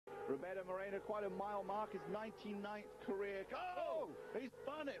Roberto Moreno, quite a mile mark, his 99th career. Oh, he's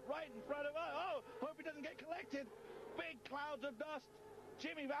spun it right in front of us. Oh, hope he doesn't get collected. Big clouds of dust.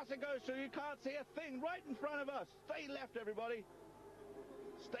 Jimmy Vasser goes through. You can't see a thing right in front of us. Stay left, everybody.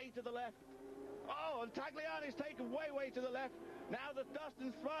 Stay to the left. Oh, and Tagliani's taken way to the left. Now the dust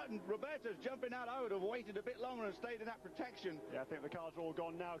and front, and Roberto's jumping out. I would have waited a bit longer and stayed in that protection. Yeah, I think the cars are all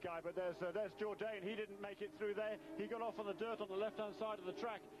gone now, Guy, but there's Jourdain. He didn't make it through there. He got off on the dirt on the left-hand side of the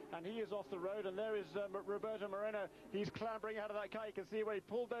track, and he is off the road, and there is Roberto Moreno. He's clambering out of that car. You can see where he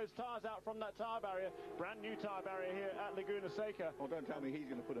pulled those tyres out from that tyre barrier. Brand new tyre barrier here at Laguna Seca. Well, don't tell me he's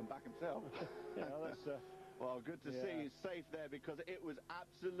going to put them back himself. Yeah, that's... Well, good to see he's safe there, because it was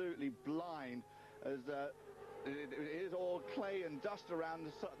absolutely blind, as it is all clay and dust around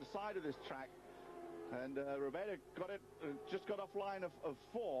the side of this track. And Roberto just got off line of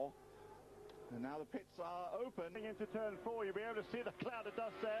 4. And now the pits are open. Into turn 4, you'll be able to see the cloud of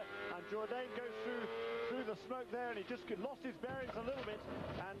dust there, and Jourdain goes through the smoke there, and he just lost his bearings a little bit,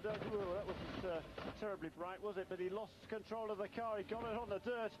 and that wasn't terribly bright, was it? But he lost control of the car. He got it on the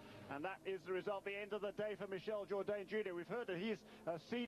dirt, and that is the result. The end of the day for Michel Jourdain Jr. We've heard that he's